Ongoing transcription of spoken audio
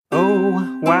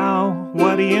Wow,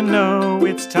 what do you know?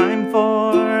 It's time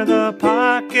for the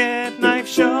Pocket Knife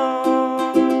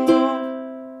Show.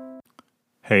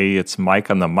 Hey, it's Mike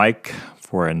on the mic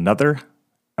for another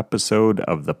episode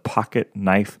of the Pocket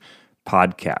Knife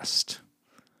Podcast.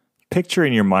 Picture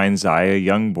in your mind's eye a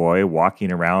young boy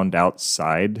walking around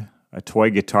outside, a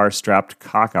toy guitar strapped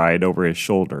cockeyed over his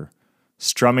shoulder,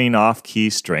 strumming off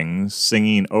key strings,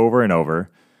 singing over and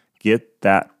over, "Get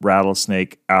that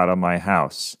rattlesnake out of my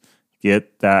house.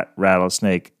 Get that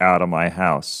rattlesnake out of my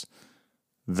house."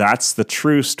 That's the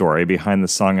true story behind the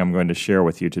song I'm going to share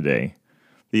with you today.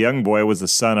 The young boy was the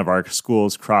son of our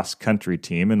school's cross-country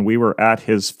team, and we were at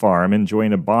his farm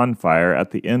enjoying a bonfire at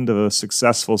the end of a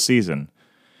successful season.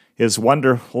 His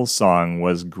wonderful song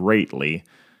was greatly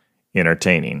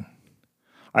entertaining.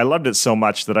 I loved it so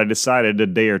much that I decided a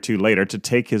day or two later to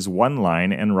take his one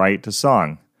line and write a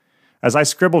song. As I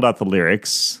scribbled out the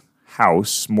lyrics,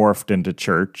 house morphed into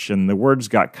church, and the words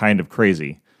got kind of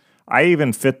crazy. I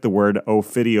even fit the word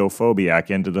ophidiophobia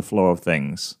into the flow of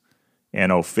things. An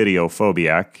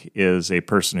ophidiophobia is a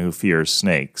person who fears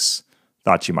snakes.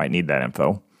 Thought you might need that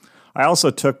info. I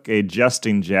also took a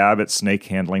jesting jab at snake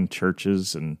handling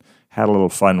churches and had a little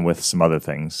fun with some other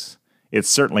things. It's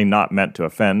certainly not meant to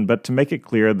offend, but to make it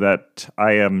clear that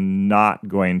I am not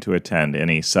going to attend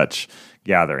any such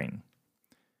gathering.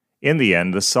 In the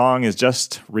end, the song is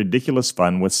just ridiculous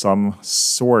fun with some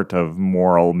sort of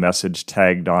moral message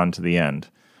tagged on to the end.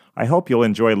 I hope you'll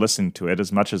enjoy listening to it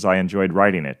as much as I enjoyed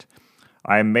writing it.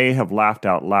 I may have laughed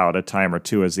out loud a time or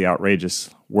two as the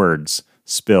outrageous words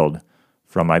spilled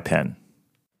from my pen.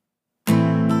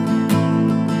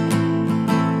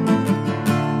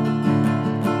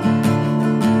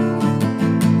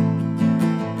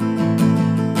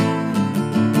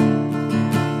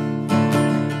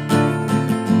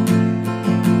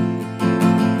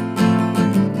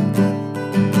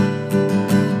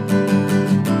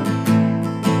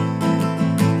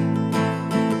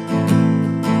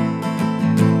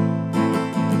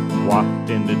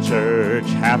 Church,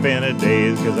 half in a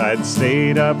daze, 'cause I'd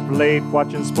stayed up late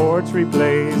watching sports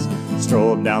replays.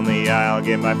 Strolled down the aisle,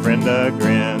 gave my friend a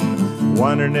grin,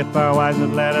 wondering if our wives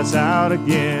would let us out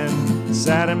again.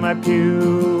 Sat in my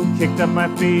pew, kicked up my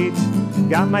feet,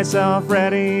 got myself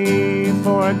ready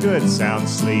for a good sound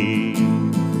sleep.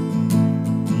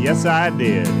 Yes, I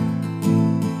did.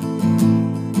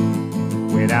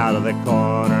 Went out of the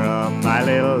corner of my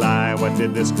little eye. What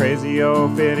did this crazy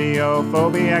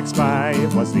ophidiophobia spy?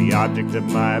 It was the object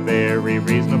of my very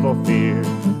reasonable fear.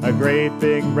 A great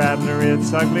big rattler,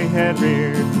 its ugly head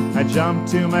reared. I jumped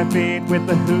to my feet with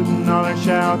the hoot and holler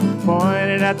shout,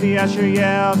 pointed at the usher,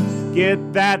 yelled,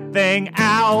 "Get that thing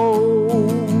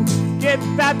out! Get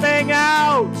that thing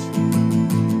out!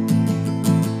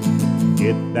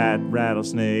 Get that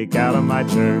rattlesnake out of my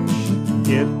church.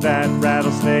 Get that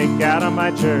rattlesnake out of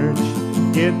my church.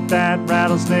 Get that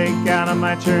rattlesnake out of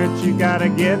my church. You gotta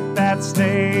get that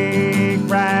snake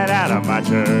right out of my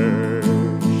church."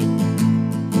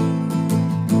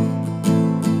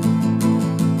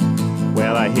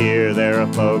 Well, I hear there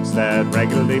are folks that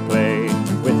regularly play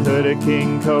with hooded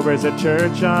king cobras at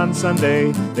church on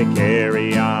Sunday. They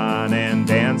carry on and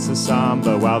dance a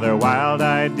samba while their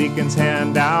wild-eyed deacons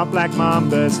hand out black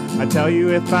mambas. I tell you,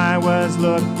 if I was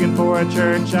looking for a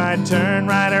church, I'd turn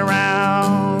right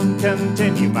around,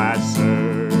 continue my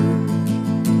search.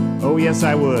 Oh, yes,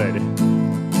 I would.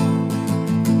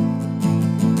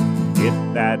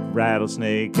 Get that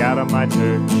rattlesnake out of my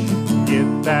church.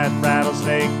 Get that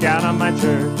rattlesnake out of my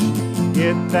church.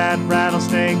 Get that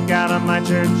rattlesnake out of my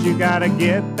church. You gotta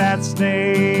get that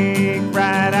snake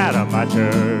right out of my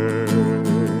church.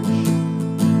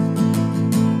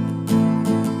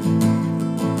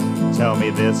 Tell me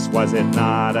this, was it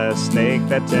not a snake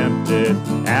that tempted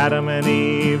Adam and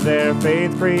Eve, their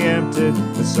faith preempted?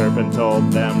 The serpent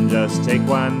told them, just take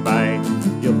one bite.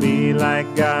 You'll be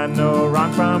like God, know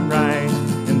wrong from right.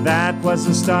 And that was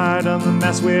the start of the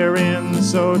mess we're in.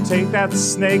 So take that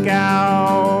snake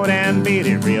out and beat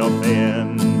it real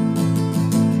thin.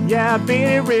 Yeah, beat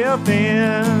it real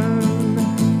thin.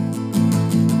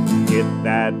 Get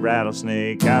that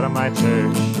rattlesnake out of my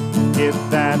church. Get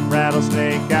that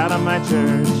rattlesnake out of my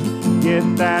church.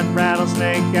 Get that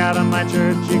rattlesnake out of my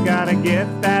church. You gotta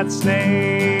get that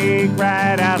snake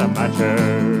right out of my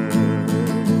church.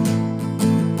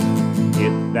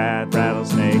 Get that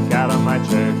rattlesnake out of my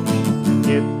church.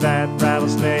 Get that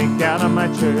rattlesnake out of my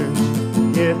church.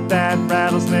 Get that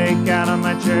rattlesnake out of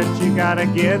my church. You gotta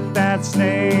get that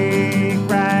snake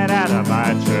right out of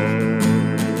my church.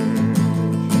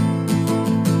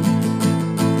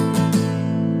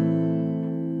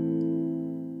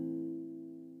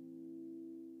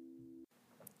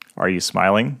 Are you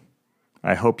smiling?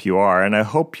 I hope you are, and I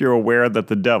hope you're aware that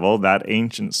the devil, that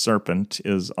ancient serpent,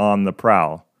 is on the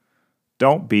prowl.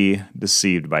 Don't be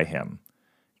deceived by him.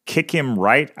 Kick him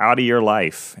right out of your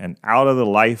life and out of the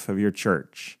life of your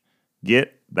church.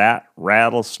 Get that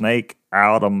rattlesnake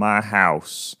out of my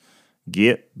house.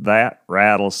 Get that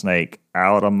rattlesnake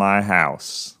out of my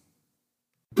house.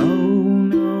 Oh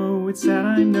no, it's sad,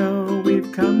 I know.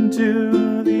 We've come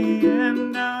to the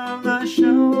end of the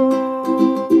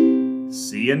show.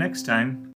 See you next time.